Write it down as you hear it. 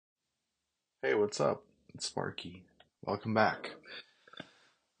Hey, what's up? It's Sparky. Welcome back.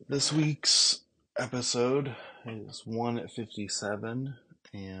 This week's episode is 157,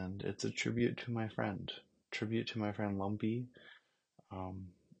 and it's a tribute to my friend. Tribute to my friend Lumpy. Um,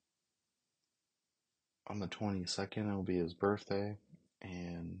 on the 22nd, it'll be his birthday,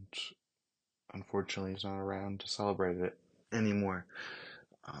 and unfortunately, he's not around to celebrate it anymore.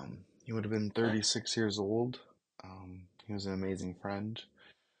 He would have been 36 years old. He was an amazing friend,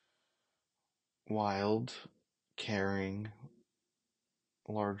 wild, caring,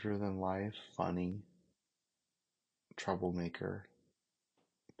 larger than life, funny, troublemaker,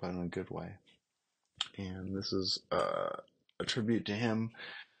 but in a good way. And this is a tribute to him.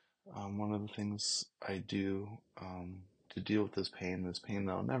 One of the things I do to deal with this pain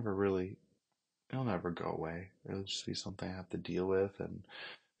that'll never really, it'll never go away. It'll just be something I have to deal with and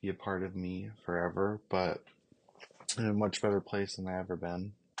be a part of me forever, but in a much better place than I've ever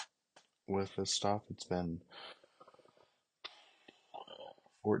been with this stuff. It's been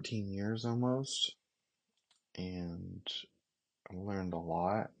 14 years almost, and I've learned a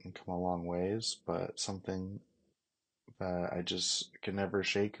lot and come a long ways, but something that I just can never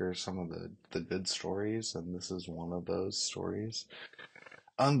shake are some of the good stories, and this is one of those stories.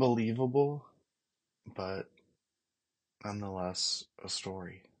 Unbelievable, but nonetheless a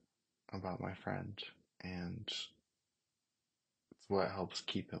story about my friend, and it's what helps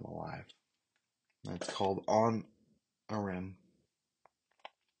keep him alive. It's called On a Rim.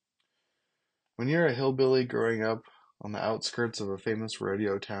 When you're a hillbilly growing up on the outskirts of a famous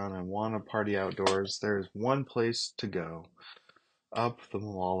rodeo town and want to party outdoors, there is one place to go: up the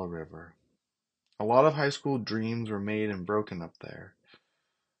Molalla River. A lot of high school dreams were made and broken up there.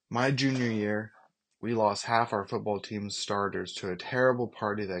 My junior year, we lost half our football team's starters to a terrible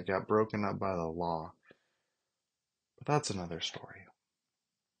party that got broken up by the law. But that's another story.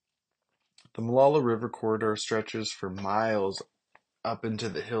 The Molalla River corridor stretches for miles up into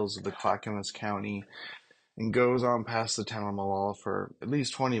the hills of the Clackamas County and goes on past the town of Molalla for at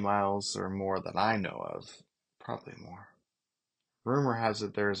least 20 miles or more that I know of. Probably more. Rumor has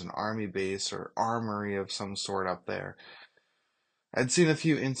it there is an army base or armory of some sort up there. I'd seen a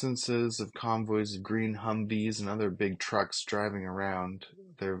few instances of convoys of green Humvees and other big trucks driving around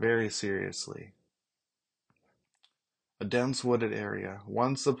there very seriously. A dense wooded area,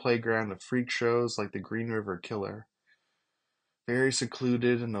 once the playground of freak shows like the Green River Killer. Very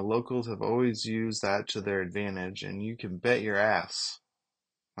secluded, and the locals have always used that to their advantage, and you can bet your ass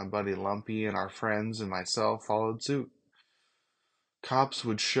my buddy Lumpy and our friends and myself followed suit. Cops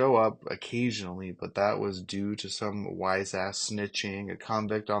would show up occasionally, but that was due to some wise-ass snitching, a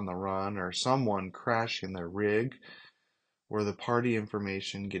convict on the run, or someone crashing their rig, or the party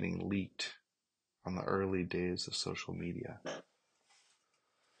information getting leaked on the early days of social media.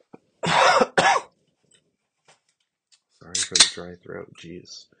 Sorry for the dry throat,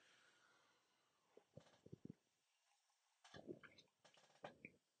 jeez.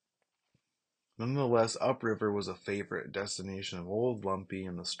 Nonetheless, upriver was a favorite destination of old Lumpy,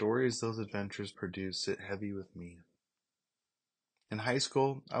 and the stories those adventures produced sit heavy with me. In high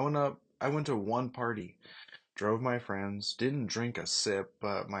school, I went to one party, drove my friends, didn't drink a sip,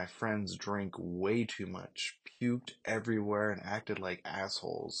 but my friends drank way too much, puked everywhere, and acted like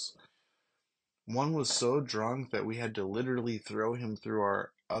assholes. One was so drunk that we had to literally throw him through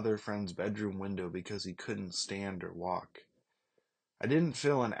our other friend's bedroom window because he couldn't stand or walk. I didn't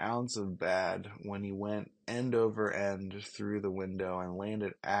feel an ounce of bad when he went end over end through the window and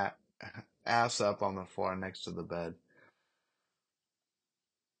landed ass up on the floor next to the bed.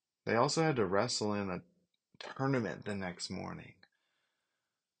 They also had to wrestle in a tournament the next morning,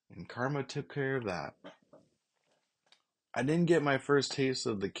 and karma took care of that. I didn't get my first taste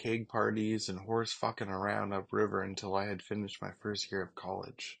of the keg parties and horse fucking around upriver until I had finished my first year of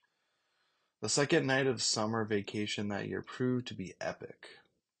college. The second night of summer vacation that year proved to be epic.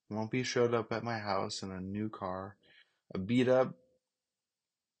 Lumpy showed up at my house in a new car, a beat up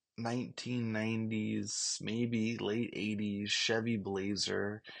 1990s, maybe late 80s Chevy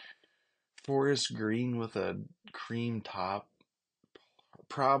Blazer, forest green with a cream top,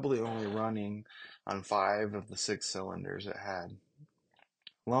 probably only running on 5 of the 6 cylinders it had.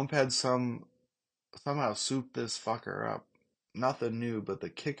 Lump had somehow souped this fucker up. Nothing new, but the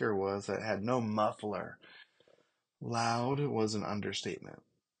kicker was that it had no muffler. Loud was an understatement,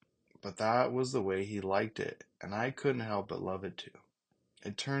 but that was the way he liked it, and I couldn't help but love it too.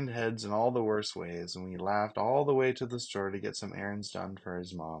 It turned heads in all the worst ways, and we laughed all the way to the store to get some errands done for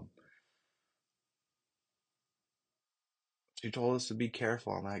his mom. She told us to be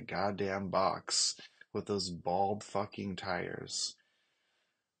careful on that goddamn box with those bald fucking tires.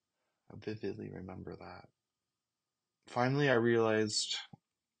 vividly remember that. Finally, I realized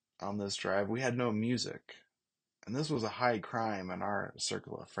on this drive we had no music, and this was a high crime in our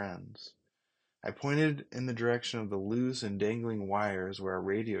circle of friends. I pointed in the direction of the loose and dangling wires where a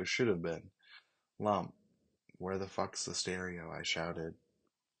radio should have been. Lump, where the fuck's the stereo? I shouted.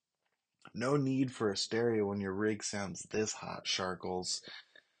 No need for a stereo when your rig sounds this hot, Sharkles,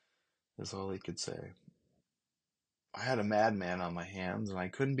 is all he could say. I had a madman on my hands, and I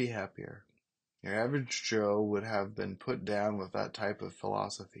couldn't be happier. Your average Joe would have been put down with that type of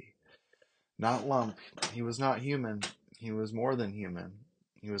philosophy. Not Lump. He was not human. He was more than human.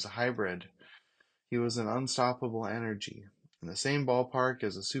 He was a hybrid. He was an unstoppable energy. In the same ballpark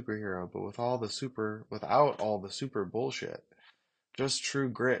as a superhero, but without all the super bullshit. Just true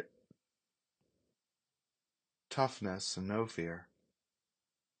grit, toughness, and no fear.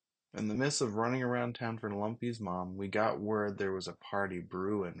 In the midst of running around town for Lumpy's mom, we got word there was a party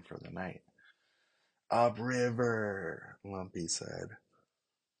brewing for the night. Upriver, Lumpy said.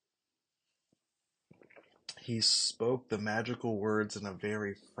 He spoke the magical words in a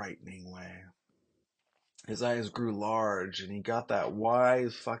very frightening way. His eyes grew large, and he got that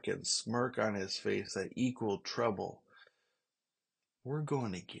wise fucking smirk on his face that equaled trouble. We're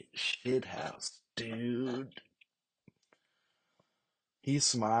going to get shithoused, dude. He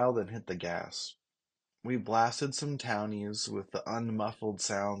smiled and hit the gas. We blasted some townies with the unmuffled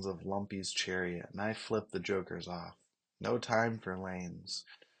sounds of Lumpy's chariot, and I flipped the jokers off. No time for lanes.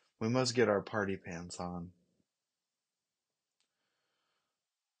 We must get our party pants on.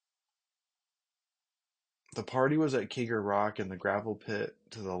 The party was at Kieger Rock in the gravel pit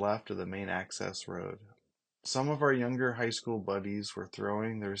to the left of the main access road. Some of our younger high school buddies were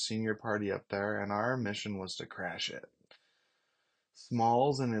throwing their senior party up there, and our mission was to crash it.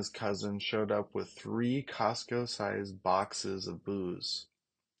 Smalls and his cousin showed up with 3 Costco-sized boxes of booze.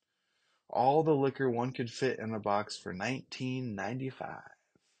 All the liquor one could fit in a box for $19.95.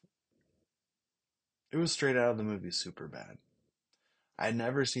 It was straight out of the movie Superbad. I'd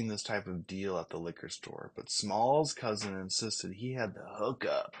never seen this type of deal at the liquor store, but Small's cousin insisted he had the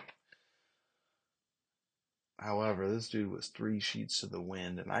hookup. However, this dude was 3 sheets to the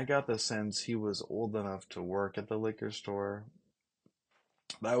wind, and I got the sense he was old enough to work at the liquor store.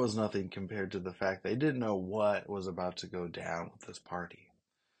 That was nothing compared to the fact they didn't know what was about to go down with this party.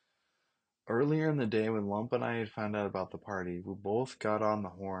 Earlier in the day, when Lump and I had found out about the party, we both got on the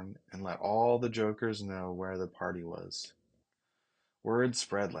horn and let all the jokers know where the party was. Word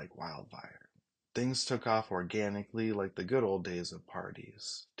spread like wildfire. Things took off organically like the good old days of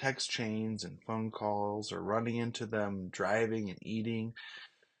parties. Text chains and phone calls, or running into them driving and eating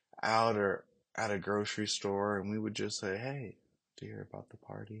out or at a grocery store, and we would just say, "Hey, do you hear about the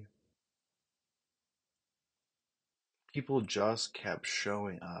party?" People just kept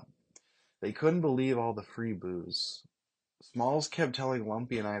showing up. They couldn't believe all the free booze. Smalls kept telling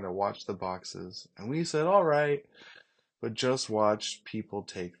Lumpy and I to watch the boxes, and we said, "All right," but just watched people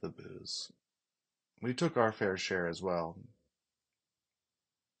take the booze. We took our fair share as well.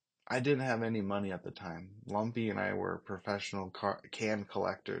 I didn't have any money at the time. Lumpy and I were professional can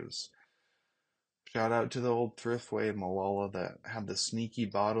collectors. Shout out to the old Thriftway in Malala that had the sneaky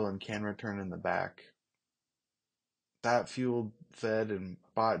bottle and can return in the back. That fueled, fed, and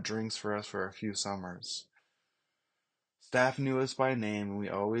bought drinks for us for a few summers. Staff knew us by name, and we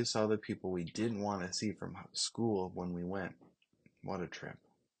always saw the people we didn't want to see from school when we went. What a trip.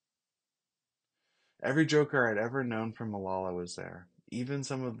 Every joker I'd ever known from Malala was there. Even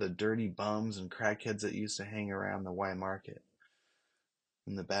some of the dirty bums and crackheads that used to hang around the Y Market.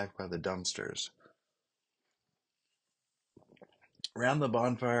 In the back by the dumpsters. Around the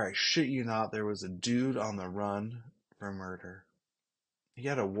bonfire, I shit you not, there was a dude on the run for murder. He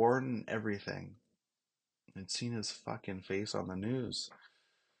had a warrant and everything. I'd seen his fucking face on the news.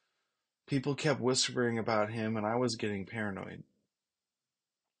 People kept whispering about him, and I was getting paranoid.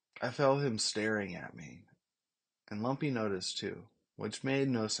 I felt him staring at me, and Lumpy noticed too, which made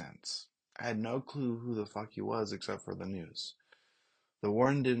no sense. I had no clue who the fuck he was except for the news. The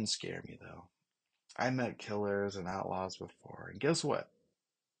warrant didn't scare me, though. I met killers and outlaws before, and guess what?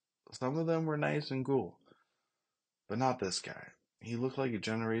 Some of them were nice and cool. But not this guy. He looked like a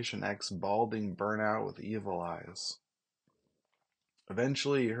Generation X balding burnout with evil eyes.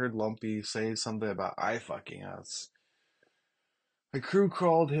 Eventually, he heard Lumpy say something about eye fucking us. The crew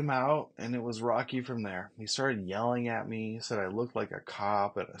crawled him out, and it was rocky from there. He started yelling at me, said I looked like a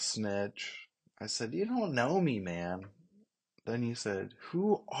cop and a snitch. I said, "You don't know me, man." Then he said,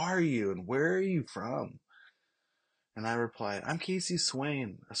 "Who are you, and where are you from?" And I replied, "I'm Casey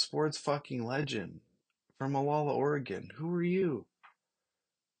Swain, a sports fucking legend from Malala, Oregon. Who are you?"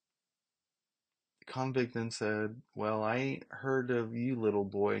 Convict then said, "Well, I ain't heard of you, little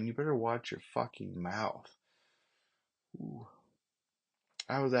boy, and you better watch your fucking mouth." Ooh.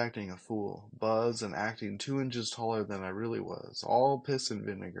 I was acting a fool, buzzed and acting 2 inches taller than I really was, all piss and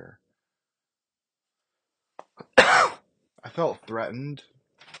vinegar. I felt threatened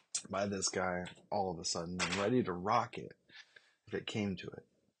by this guy all of a sudden and ready to rock it if it came to it.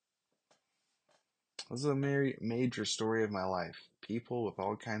 This is a major story of my life. People with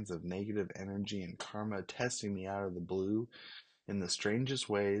all kinds of negative energy and karma testing me out of the blue in the strangest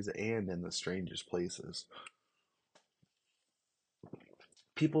ways and in the strangest places.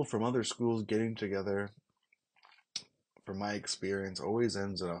 People from other schools getting together, from my experience, always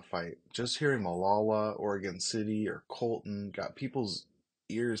ends in a fight. Just hearing Malala, Oregon City, or Colton got people's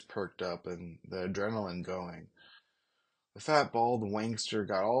ears perked up and the adrenaline going. The fat bald wankster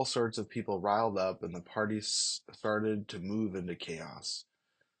got all sorts of people riled up and the party started to move into chaos.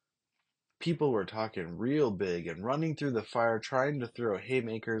 People were talking real big and running through the fire trying to throw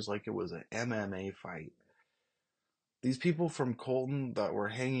haymakers like it was an MMA fight. These people from Colton that were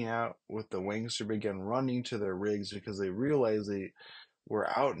hanging out with the wankster began running to their rigs because they realized they were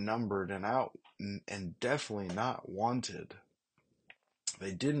outnumbered and definitely not wanted.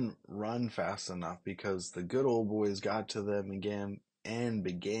 They didn't run fast enough because the good old boys got to them again and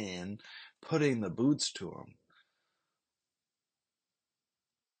began putting the boots to them.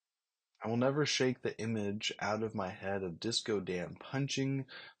 I will never shake the image out of my head of Disco Dan punching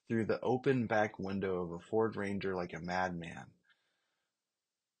through the open back window of a Ford Ranger like a madman.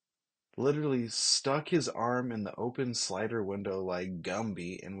 Literally stuck his arm in the open slider window like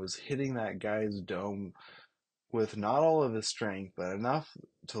Gumby and was hitting that guy's dome with not all of his strength, but enough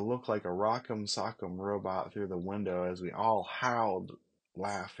to look like a rock'em sock'em robot through the window as we all howled,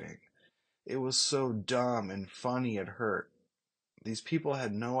 laughing. It was so dumb and funny it hurt. These people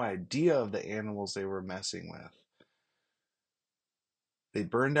had no idea of the animals they were messing with. They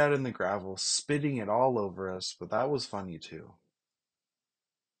burned out in the gravel, spitting it all over us, but that was funny too.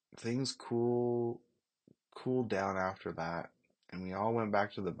 Things cooled down after that, and we all went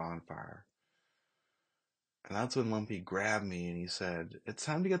back to the bonfire. And that's when Lumpy grabbed me and he said, "It's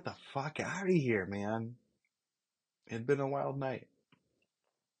time to get the fuck out of here, man." It had been a wild night.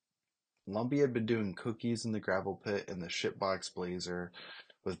 Lumpy had been doing cookies in the gravel pit in the shitbox Blazer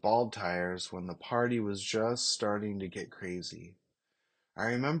with bald tires when the party was just starting to get crazy. I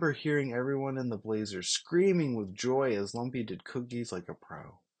remember hearing everyone in the Blazer screaming with joy as Lumpy did cookies like a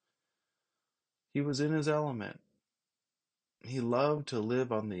pro. He was in his element. He loved to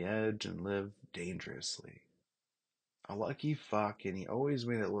live on the edge and live dangerously. A lucky fuck, and he always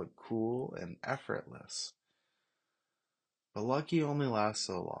made it look cool and effortless. But lucky only lasts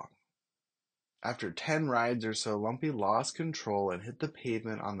so long. After 10 rides or so, Lumpy lost control and hit the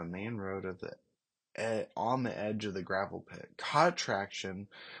pavement on the main road on the edge of the gravel pit, caught traction,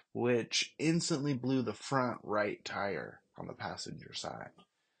 which instantly blew the front right tire on the passenger side.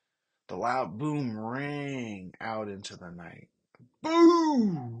 The loud boom rang out into the night.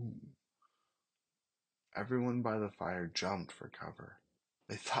 Boom! Everyone by the fire jumped for cover.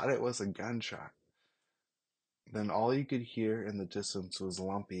 They thought it was a gunshot. Then all you could hear in the distance was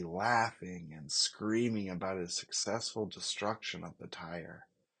Lumpy laughing and screaming about his successful destruction of the tire.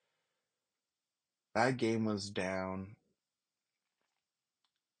 That game was down.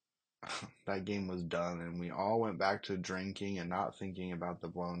 That game was done, and we all went back to drinking and not thinking about the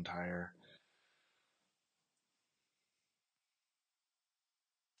blown tire.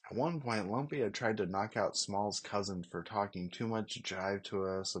 At one point, Lumpy had tried to knock out Small's cousin for talking too much jive to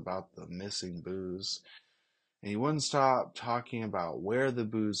us about the missing booze. And he wouldn't stop talking about where the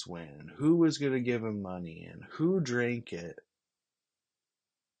booze went, and who was going to give him money, and who drank it.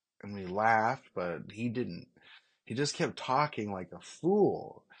 And we laughed, but he didn't. He just kept talking like a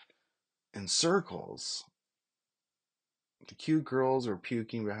fool in circles. The cute girls were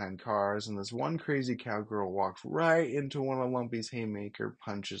puking behind cars, and this one crazy cowgirl walked right into one of Lumpy's haymaker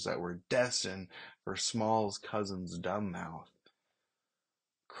punches that were destined for Small's cousin's dumb mouth.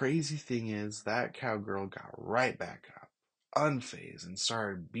 Crazy thing is, that cowgirl got right back up, unfazed, and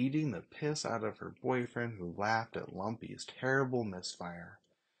started beating the piss out of her boyfriend who laughed at Lumpy's terrible misfire.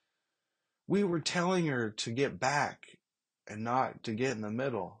 We were telling her to get back and not to get in the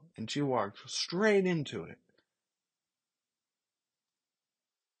middle, and she walked straight into it.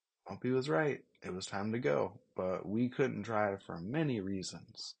 Lumpy was right. It was time to go, but we couldn't drive for many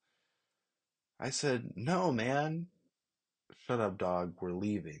reasons. I said, "No, man." "Shut up, dog. We're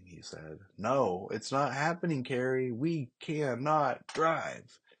leaving," he said. "No, it's not happening, Carrie. We cannot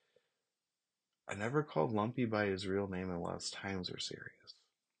drive." I never called Lumpy by his real name unless times were serious.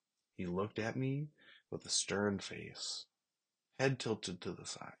 He looked at me with a stern face, head tilted to the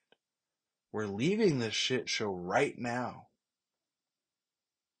side. We're leaving this shit show right now.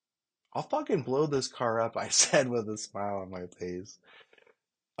 I'll fucking blow this car up, I said with a smile on my face.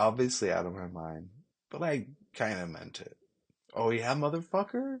 Obviously out of my mind, but I kinda meant it. Oh yeah,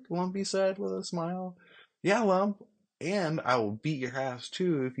 motherfucker? Lumpy said with a smile. Yeah, Lump. And I will beat your ass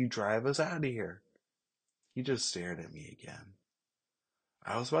too if you drive us out of here. He just stared at me again.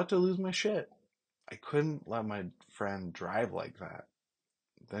 I was about to lose my shit. I couldn't let my friend drive like that.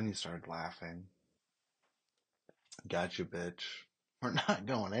 Then he started laughing. Gotcha, bitch. We're not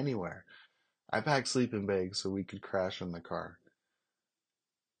going anywhere. I packed sleeping bags so we could crash in the car.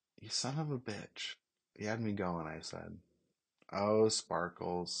 You son of a bitch. You had me going, I said. Oh,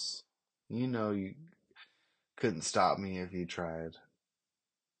 Sparkles. You know you couldn't stop me if you tried.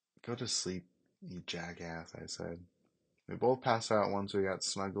 Go to sleep, you jackass, I said. We both passed out once we got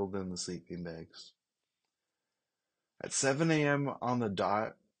snuggled in the sleeping bags. At 7 a.m. on the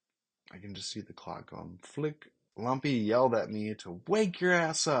dot, I can just see the clock going flick. Lumpy yelled at me to wake your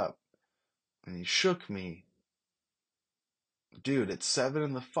ass up, and he shook me. Dude, it's 7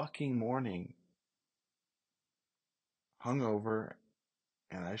 in the fucking morning. Hungover,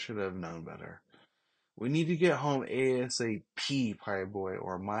 and I should have known better. We need to get home ASAP, Pie Boy,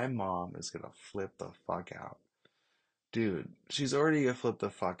 or my mom is gonna flip the fuck out. Dude, she's already gonna flip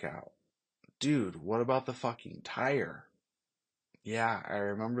the fuck out. Dude, what about the fucking tire? Yeah, I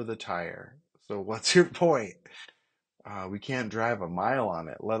remember the tire. So what's your point? We can't drive a mile on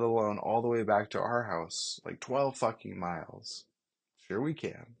it, let alone all the way back to our house. Like 12 fucking miles. Sure we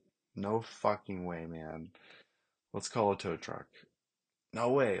can. No fucking way, man. Let's call a tow truck. No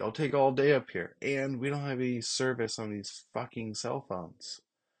way, it'll take all day up here. And we don't have any service on these fucking cell phones.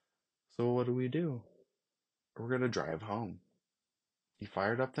 So what do? We're gonna drive home. He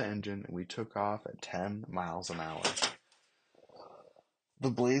fired up the engine and we took off at 10 miles an hour. The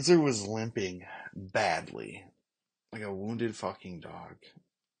Blazer was limping badly, like a wounded fucking dog.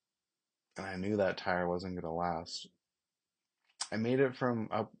 And I knew that tire wasn't gonna last. I made it from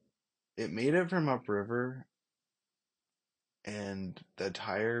up it made it from upriver and the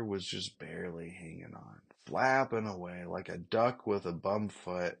tire was just barely hanging on. Flapping away like a duck with a bum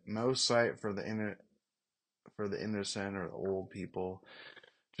foot. No sight for the innocent or the old people.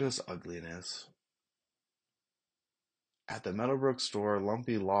 Just ugliness. At the Meadowbrook store,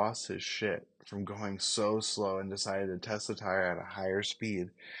 Lumpy lost his shit from going so slow and decided to test the tire at a higher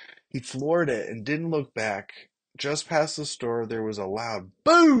speed. He floored it and didn't look back. Just past the store, there was a loud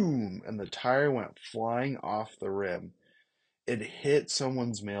boom, and the tire went flying off the rim. It hit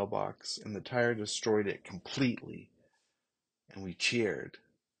someone's mailbox, and the tire destroyed it completely. And we cheered.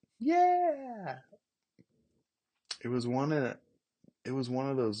 Yeah! It was one of it was one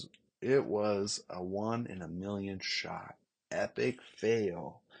of those it was a 1 in a million shot. Epic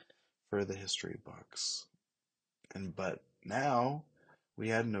fail for the history books. But now we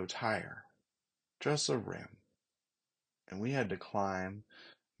had no tire, just a rim. And we had to climb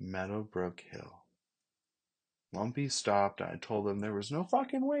Meadowbrook Hill. Lumpy stopped and I told him there was no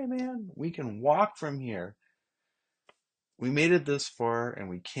fucking way, man. We can walk from here. We made it this far and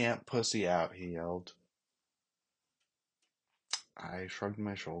we can't pussy out, he yelled. I shrugged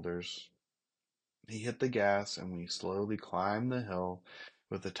my shoulders. He hit the gas and we slowly climbed the hill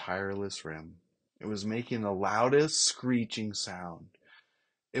with a tireless rim. It was making the loudest screeching sound.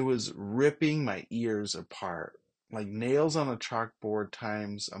 It was ripping my ears apart, like nails on a chalkboard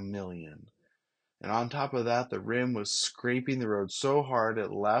times a million. And on top of that, the rim was scraping the road so hard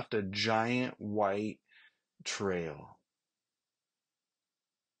it left a giant white trail.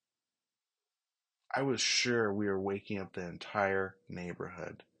 I was sure we were waking up the entire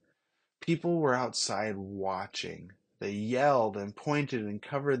neighborhood. People were outside watching. They yelled and pointed and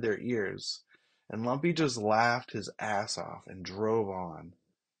covered their ears. And Lumpy just laughed his ass off and drove on.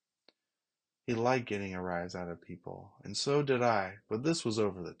 He liked getting a rise out of people, and so did I, but this was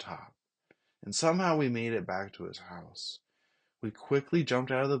over the top. And somehow we made it back to his house. We quickly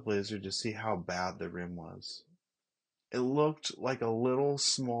jumped out of the Blazer to see how bad the rim was. It looked like a little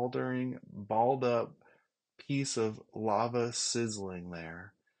smoldering, balled up piece of lava sizzling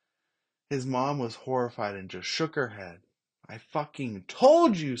there. His mom was horrified and just shook her head. I fucking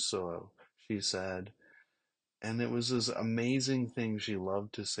told you so, she said. And it was this amazing thing she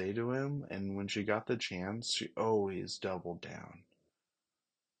loved to say to him, and when she got the chance, she always doubled down.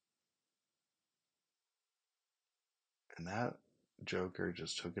 And that Joker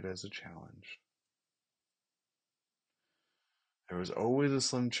just took it as a challenge. There was always a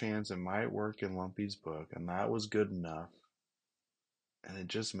slim chance it might work in Lumpy's book, and that was good enough. and it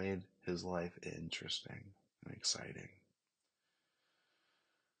just made his life interesting and exciting.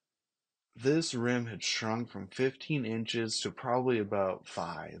 This rim had shrunk from 15 inches to probably about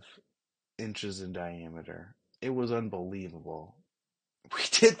 5 inches in diameter. It was unbelievable. We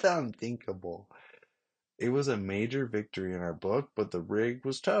did the unthinkable. It was a major victory in our book, but the rig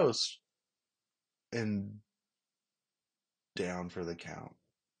was toast and down for the count.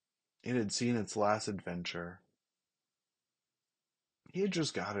 It had seen its last adventure. He had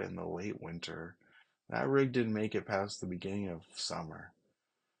just got it in the late winter. That rig didn't make it past the beginning of summer,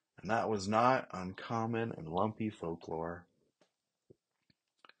 and that was not uncommon in lumpy folklore.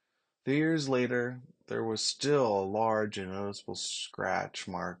 3 years later, there was still a large and noticeable scratch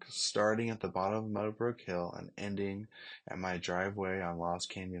mark starting at the bottom of Meadowbrook Hill and ending at my driveway on Lost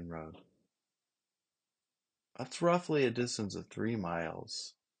Canyon Road. That's roughly a distance of 3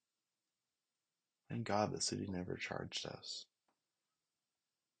 miles. Thank God the city never charged us.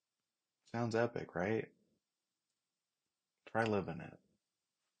 Sounds epic, right? Try living it.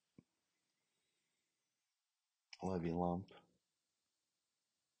 I love you, Lump.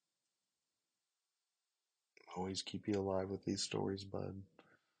 Always keep you alive with these stories, bud.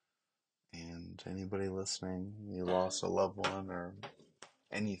 And anybody listening, you lost a loved one or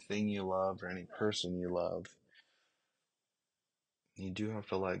anything you loved or any person you love, you do have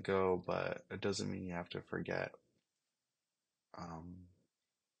to let go, but it doesn't mean you have to forget.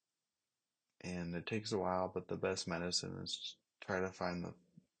 And it takes a while, but the best medicine is try to find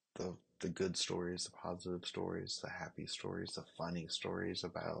the good stories, the positive stories, the happy stories, the funny stories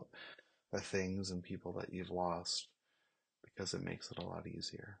about the things and people that you've lost, because it makes it a lot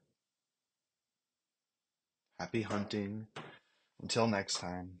easier. Happy hunting. Until next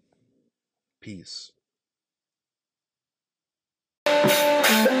time, peace.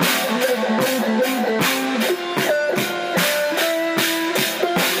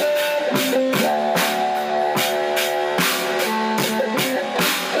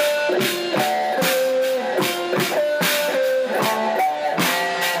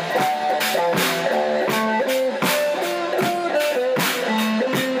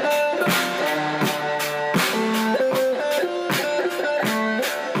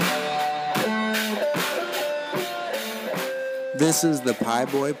 This is the Pie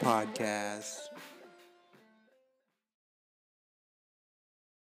Boy Podcast.